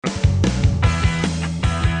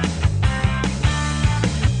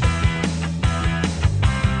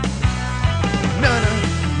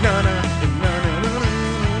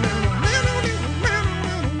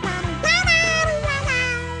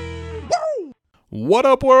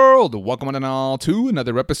Whaddup World? Welcome on and all to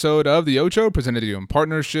another episode of the Ocho, presented to you in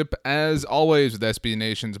partnership, as always, with SB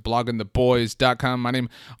Nation's bloggingtheboys.com. My name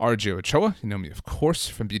is RJ Ochoa. You know me, of course,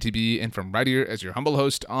 from BTB and from right here as your humble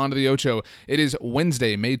host on the Ocho. It is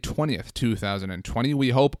Wednesday, May 20th, 2020. We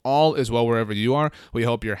hope all is well wherever you are. We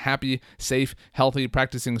hope you're happy, safe, healthy,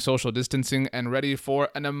 practicing social distancing, and ready for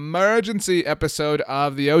an emergency episode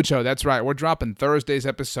of the Ocho. That's right, we're dropping Thursday's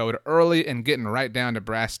episode early and getting right down to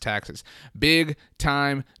brass tacks. Big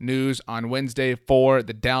time news on Wednesday for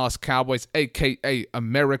the Dallas Cowboys, aka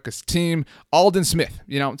America's team. Aldon Smith.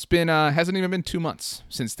 You know, it's been hasn't even been 2 months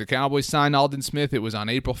since the Cowboys signed Aldon Smith. It was on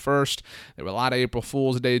April 1st. There were a lot of April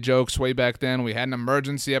Fool's Day jokes way back then. We had an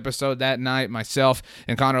emergency episode that night, myself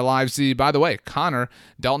and Connor Livesey. By the way, Connor,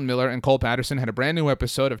 Dalton Miller, and Cole Patterson had a brand new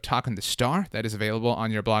episode of Talking the Star that is available on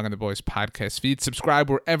your Blogging the Boys podcast feed. Subscribe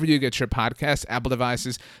wherever you get your podcasts, Apple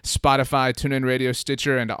devices, Spotify, TuneIn Radio,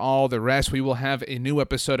 Stitcher, and all the rest. We will have a new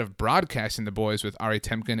episode of Broadcasting the Boys with Ari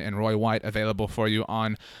Temkin and Roy White available for you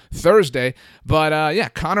on Thursday. But yeah,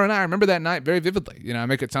 Connor and I remember that night very vividly. You know, I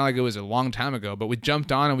make it sound like it was a long time ago, but we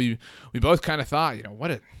jumped on and we both kind of thought, you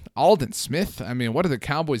know, Aldon Smith? I mean, what are the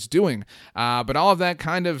Cowboys doing? But all of that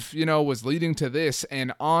kind of, you know, was leading to this.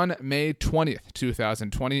 And on May 20th,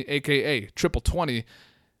 2020, aka Triple 20,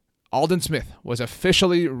 Aldon Smith was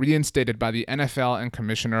officially reinstated by the NFL and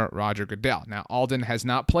Commissioner Roger Goodell. Now, Aldon has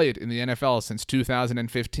not played in the NFL since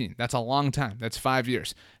 2015. That's a long time. That's 5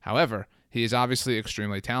 years. However, he is obviously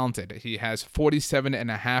extremely talented. He has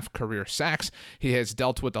 47.5 career sacks. He has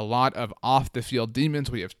dealt with a lot of off-the-field demons.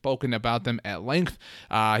 We have spoken about them at length.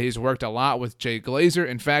 He's worked a lot with Jay Glazer.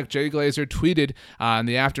 In fact, Jay Glazer tweeted in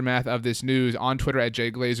the aftermath of this news on Twitter at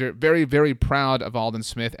Jay Glazer, very, very proud of Aldon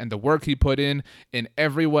Smith and the work he put in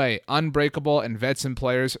every way. Unbreakable, and vets and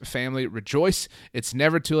players, family, rejoice. It's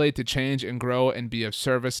never too late to change and grow and be of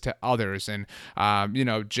service to others. And, you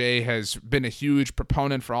know, Jay has been a huge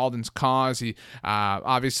proponent for Aldon's cause. He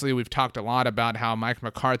obviously, we've talked a lot about how Mike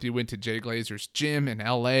McCarthy went to Jay Glazer's gym in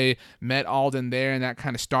LA, met Aldon there, and that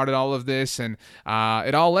kind of started all of this. And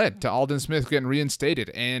it all led to Aldon Smith getting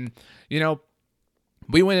reinstated. And, you know,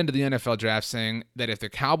 we went into the NFL draft saying that if the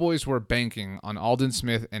Cowboys were banking on Aldon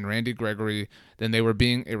Smith and Randy Gregory, then they were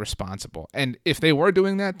being irresponsible. And if they were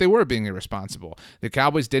doing that, they were being irresponsible. The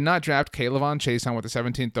Cowboys did not draft Kayvon Chason with the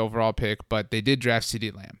 17th overall pick, but they did draft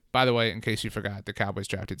CeeDee Lamb. By the way, in case you forgot, the Cowboys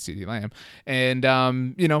drafted CeeDee Lamb. And,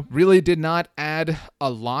 you know, really did not add a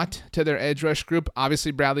lot to their edge rush group.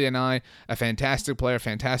 Obviously, Bradley and I, a fantastic player,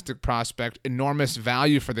 fantastic prospect, enormous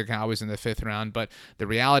value for the Cowboys in the 5th round. But the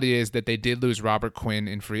reality is that they did lose Robert Quinn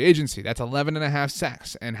in free agency. That's 11.5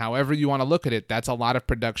 sacks. And however you want to look at it, that's a lot of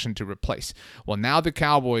production to replace. Well, now the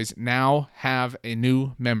Cowboys now have a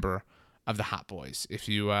new member of the Hot Boys. If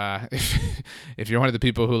you if you're one of the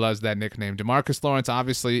people who loves that nickname, DeMarcus Lawrence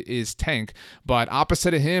obviously is Tank, but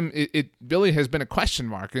opposite of him, it really has been a question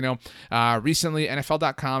mark. You know, recently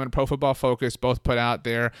NFL.com and Pro Football Focus both put out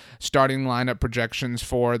their starting lineup projections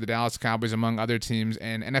for the Dallas Cowboys among other teams,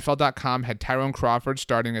 and NFL.com had Tyrone Crawford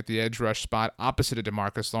starting at the edge rush spot opposite of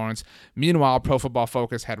DeMarcus Lawrence. Meanwhile, Pro Football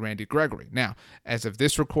Focus had Randy Gregory. Now, as of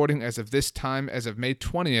this recording, as of this time, as of May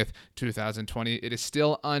 20th, 2020, it is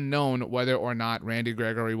still unknown whether or not Randy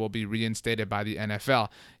Gregory will be reinstated by the NFL.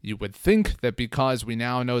 You would think that because we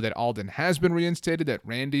now know that Aldon has been reinstated, that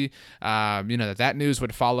Randy, you know, that news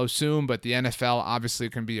would follow soon, but the NFL obviously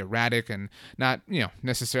can be erratic and not, you know,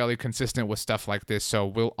 necessarily consistent with stuff like this, so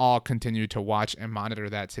we'll all continue to watch and monitor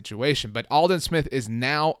that situation. But Aldon Smith is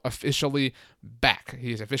now officially back.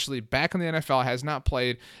 He is officially back in the NFL, has not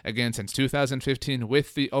played again since 2015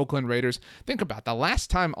 with the Oakland Raiders. Think about the last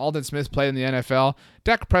time Aldon Smith played in the NFL,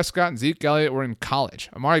 Dak Prescott and Zeke Elliott were in college.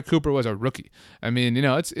 Amari Cooper was a rookie. I mean, you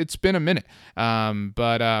know, it's been a minute.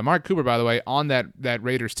 But Amari Cooper, by the way, on that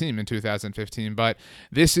Raiders team in 2015. But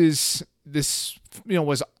this, you know,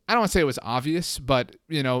 was, I don't want to say it was obvious, but,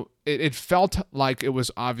 you know, it felt like it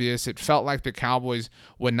was obvious. It felt like the Cowboys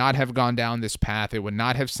would not have gone down this path. It would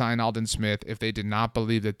not have signed Aldon Smith if they did not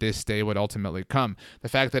believe that this day would ultimately come. The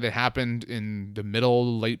fact that it happened in the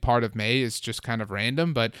late part of May is just kind of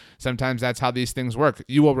random, but sometimes that's how these things work.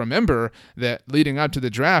 You will remember that leading up to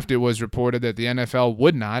the draft, it was reported that the NFL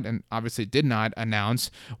would not, and obviously did not,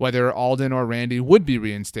 announce whether Aldon or Randy would be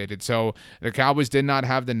reinstated. So the Cowboys did not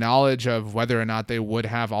have the knowledge of whether or not they would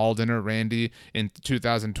have Aldon or Randy in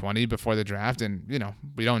 2020 before the draft, and you know,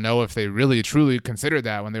 we don't know if they really truly considered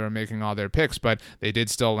that when they were making all their picks, but they did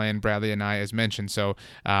still land Bradley and I, as mentioned, so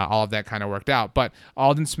all of that kind of worked out. But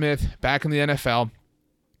Aldon Smith back in the NFL,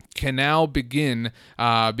 can now begin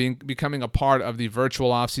becoming a part of the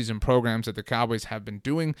virtual offseason programs that the Cowboys have been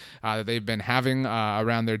doing, that they've been having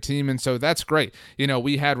around their team. And so that's great.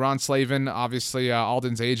 We had Ron Slavin, obviously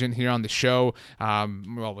Aldon's agent, here on the show.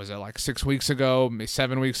 What was it, like 6 weeks ago, maybe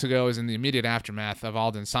 7 weeks ago, is in the immediate aftermath of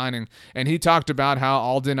Aldon signing. And he talked about how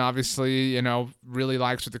Aldon obviously, really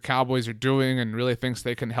likes what the Cowboys are doing and really thinks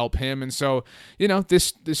they can help him. And so,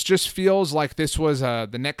 this just feels like this was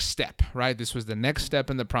the next step, right? This was the next step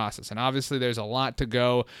in the process. And obviously there's a lot to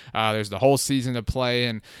go. There's the whole season to play,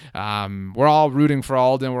 and we're all rooting for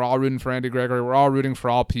Aldon. We're all rooting for Andy Gregory. We're all rooting for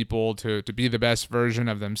all people to be the best version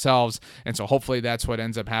of themselves. And so hopefully that's what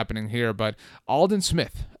ends up happening here. But Aldon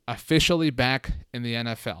Smith officially back in the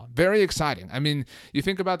NFL. Very exciting. I mean, you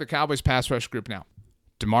think about the Cowboys pass rush group now.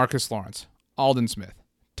 DeMarcus Lawrence, Aldon Smith,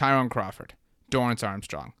 Tyrone Crawford, Dorrance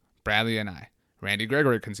Armstrong, Bradley and Randy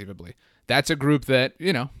Gregory conceivably. That's a group that,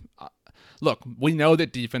 look, we know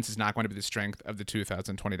that defense is not going to be the strength of the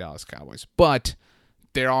 2020 Dallas Cowboys, but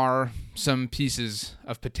there are some pieces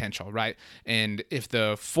of potential, right? And if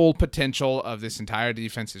the full potential of this entire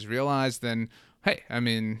defense is realized, then hey, I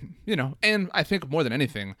mean, and I think more than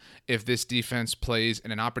anything, if this defense plays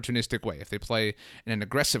in an opportunistic way, if they play in an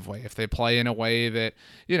aggressive way, if they play in a way that,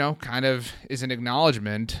 kind of is an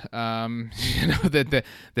acknowledgement, that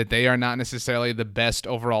they are not necessarily the best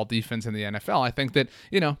overall defense in the NFL, I think that,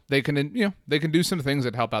 they can do some things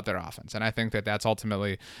that help out their offense. And I think that that's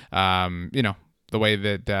ultimately, the way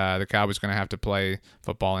that the Cowboys are going to have to play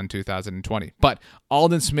football in 2020. But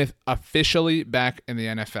Aldon Smith officially back in the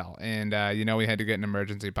NFL. And, we had to get an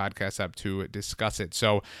emergency podcast up to discuss it.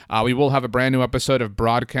 So we will have a brand new episode of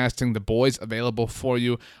Broadcasting the Boys available for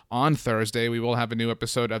you on Thursday. We will have a new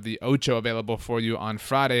episode of the Ocho available for you on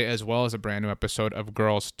Friday, as well as a brand new episode of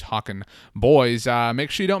Girls Talking Boys.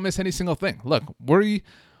 Make sure you don't miss any single thing. Look,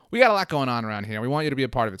 we got a lot going on around here. We want you to be a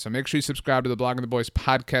part of it. So make sure you subscribe to the Blogging the Boys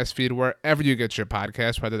podcast feed wherever you get your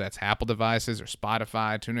podcasts, whether that's Apple devices or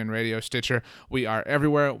Spotify, TuneIn Radio, Stitcher. We are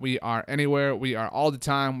everywhere. We are anywhere. We are all the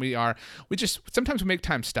time. Sometimes we make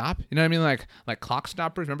time stop. You know what I mean? Like clock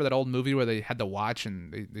stoppers. Remember that old movie where they had the watch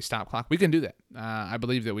and they stop clock? We can do that. I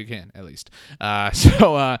believe that we can, at least.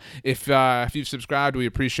 So if you've subscribed, we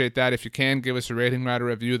appreciate that. If you can, give us a rating, write a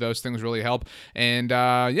review. Those things really help. And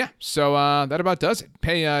so that about does it.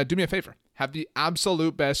 Hey, do me a favor. Have the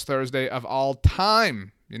absolute best Thursday of all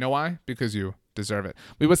time. You know why? Because you deserve it.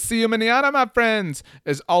 We will see you mañana, my friends.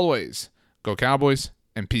 As always, go Cowboys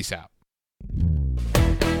and peace out.